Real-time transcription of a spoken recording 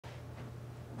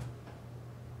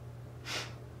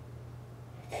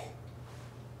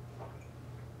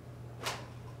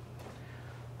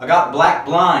I got black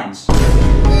blinds.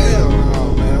 Hell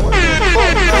no, man. What the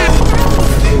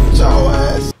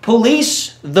fuck?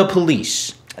 Police the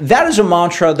police. That is a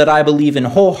mantra that I believe in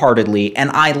wholeheartedly,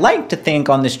 and I like to think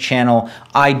on this channel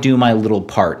I do my little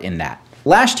part in that.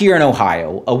 Last year in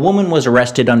Ohio, a woman was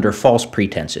arrested under false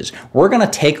pretenses. We're going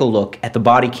to take a look at the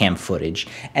body cam footage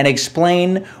and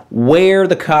explain where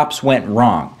the cops went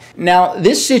wrong. Now,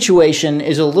 this situation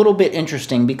is a little bit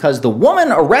interesting because the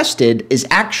woman arrested is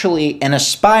actually an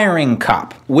aspiring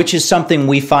cop, which is something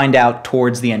we find out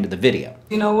towards the end of the video.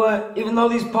 You know what? Even though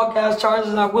these punk-ass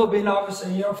charges, I will be an officer.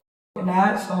 You're a f***ing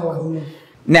asshole.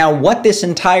 Now, what this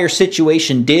entire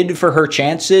situation did for her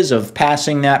chances of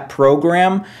passing that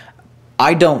program,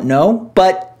 I don't know,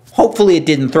 but hopefully it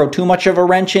didn't throw too much of a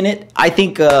wrench in it. I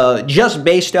think just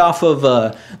based off of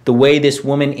the way this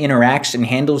woman interacts and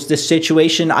handles this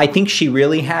situation, I think she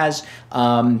really has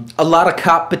a lot of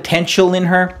cop potential in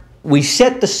her. We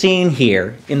set the scene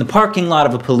here in the parking lot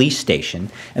of a police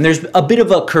station, and there's a bit of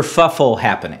a kerfuffle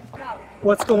happening.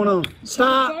 What's going on?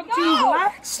 Stop.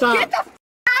 No. Stop. Get the f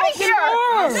out of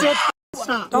here!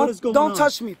 Stop. What is going on? Don't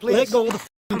touch me, please. Let go of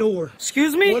the door.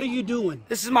 Excuse me? What are you doing?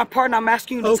 This is my partner. I'm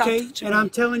asking you to stop touching me. And I'm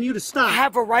telling you to stop. I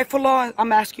have a rifle on.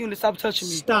 I'm asking you to stop touching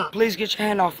me. Stop. Please get your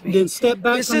hand off me. Then step back from the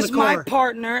car. This is my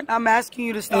partner. I'm asking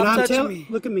you to stop touching me.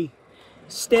 Look at me.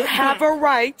 Step back. I have a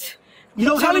right. You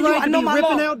don't have a right to be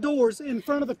ripping law. out doors in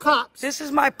front of the cops. This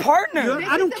is my partner.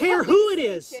 I don't care who it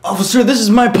is. Officer, this is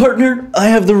my partner. I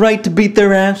have the right to beat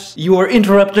their ass. You are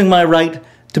interrupting my right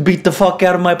to beat the fuck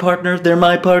out of my partner. They're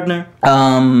my partner.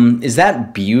 Is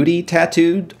that beauty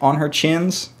tattooed on her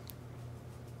chins?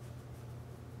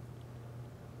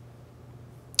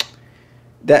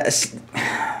 That's... Do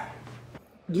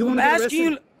you want to I'm asking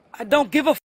you, I don't give a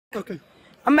f. Okay.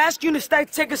 I'm asking you to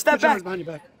take a step Put your back. arms behind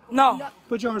your back. No.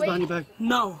 Put your arms behind your back.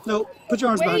 No. No. Put your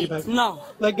arms behind your back. No.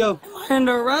 Let go.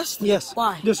 Under arrest? Yes.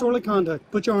 Why? Disorderly conduct.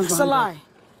 Put your arms It's a behind your lie. back.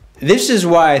 This is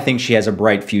why I think she has a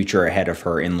bright future ahead of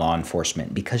her in law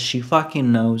enforcement, because she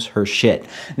fucking knows her shit.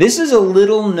 This is a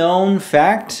little known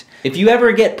fact. If you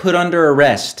ever get put under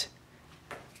arrest,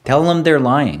 tell them they're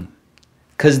lying.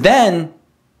 Because then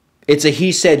it's a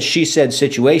he said, she said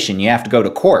situation. You have to go to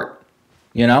court,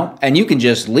 you know? And you can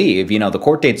just leave. You know, the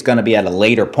court date's going to be at a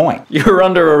later point. You're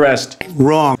under arrest.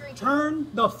 Wrong. Turn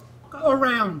the f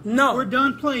around. No. We're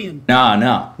done playing.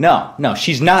 No.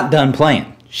 She's not done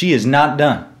playing. She is not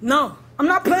done. No. I'm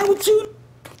not playing with you.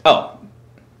 Oh.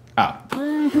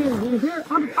 Here.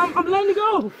 I'm letting you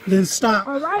go. Then stop.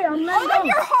 All right, I'm letting All of go.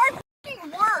 your hard f***ing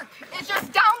work is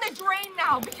just down the drain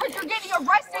now because you're getting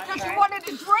arrested because you wanted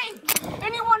to drink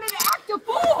and you wanted to act a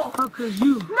fool. How could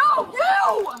you? No,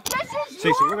 you! This is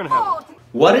your fault.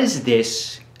 What is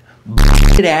this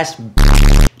ass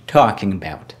talking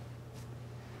about?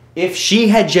 If she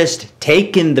had just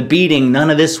taken the beating, none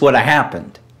of this would have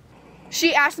happened.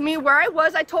 She asked me where I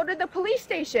was. I told her the police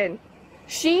station.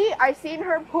 I seen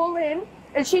her pull in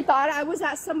and she thought I was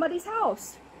at somebody's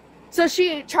house. So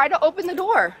she tried to open the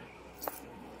door.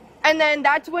 And then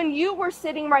that's when you were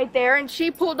sitting right there and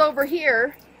she pulled over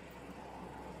here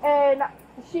and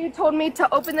she told me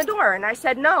to open the door. And I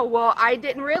said, no, well, I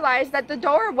didn't realize that the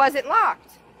door wasn't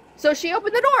locked. So she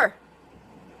opened the door.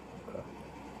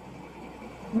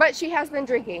 But she has been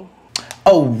drinking.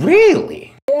 Oh,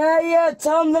 really? Yeah,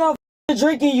 tell them that I'm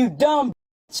drinking, you dumb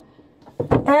bitch.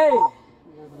 Hey.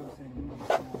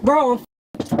 Bro,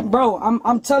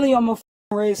 I'm telling you I'm a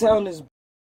raise hell in this.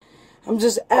 I'm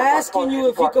just asking you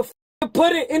if you could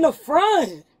put it in the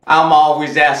front. I'm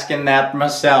always asking that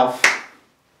myself.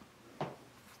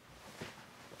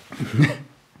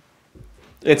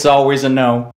 It's always a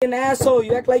no. An asshole,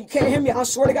 you act like you can't hear me. I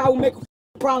swear to God, I will make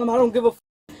a problem. I don't give a.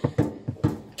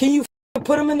 Can you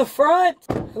put him in the front?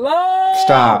 Hello?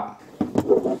 Stop.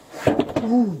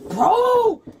 Ooh,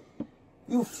 bro!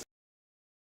 You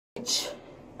bitch.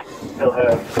 He'll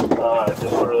have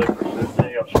disorderly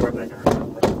persisting obstructing.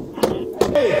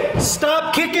 Hey,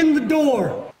 stop kicking the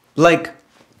door. Like,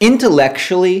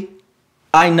 intellectually,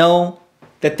 I know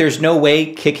that there's no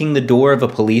way kicking the door of a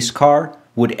police car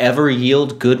would ever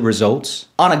yield good results.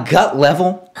 On a gut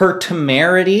level, her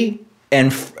temerity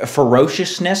and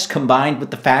ferociousness combined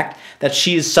with the fact that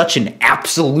she is such an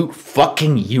absolute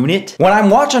fucking unit. When I'm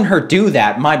watching her do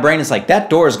that, my brain is like, that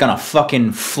door is gonna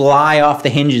fucking fly off the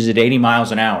hinges at 80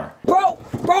 miles an hour. Bro,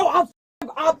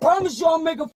 I promise you I'll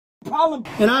make a problem.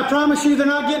 And I promise you they're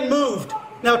not getting moved.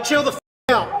 Now chill the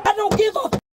out. I don't give a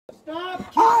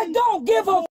Stop. I don't give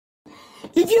a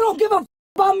If you don't give a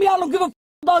about me, I don't give a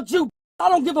about you. I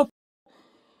don't give a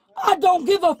I don't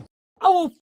give a I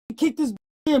will kick this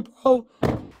in, bro.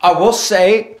 I will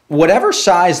say, whatever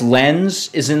size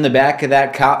lens is in the back of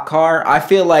that cop car, I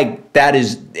feel like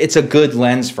it's a good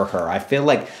lens for her. I feel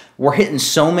like we're hitting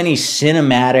so many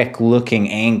cinematic looking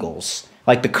angles.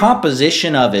 Like the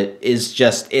composition of it is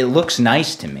just, it looks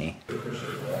nice to me. You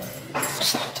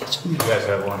guys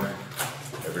have one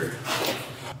every.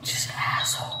 Just an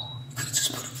asshole. Could've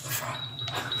just put it in the front.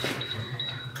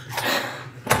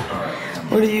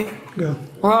 Where do you Go.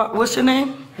 What's your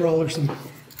name? Rollerson.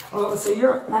 Oh, so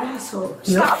you're an asshole.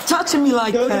 Stop touching me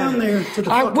like Go that. down there to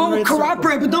the I fucking will red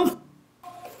cooperate, but don't.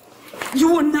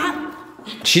 You will not.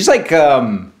 She's like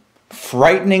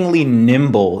frighteningly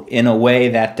nimble in a way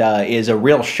that is a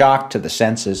real shock to the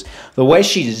senses. The way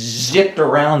she zipped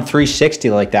around 360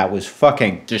 like that was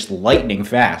fucking just lightning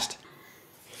fast.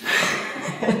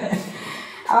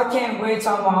 I can't wait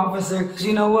till I'm an officer, because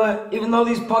you know what? Even though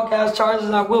these punk ass charges,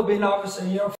 I will be an officer.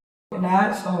 You're a fucking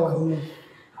asshole.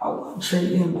 I will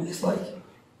treat him. It's like.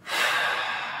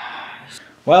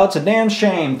 Well, it's a damn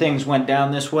shame things went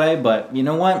down this way, but you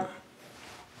know what?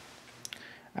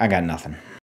 I got nothing.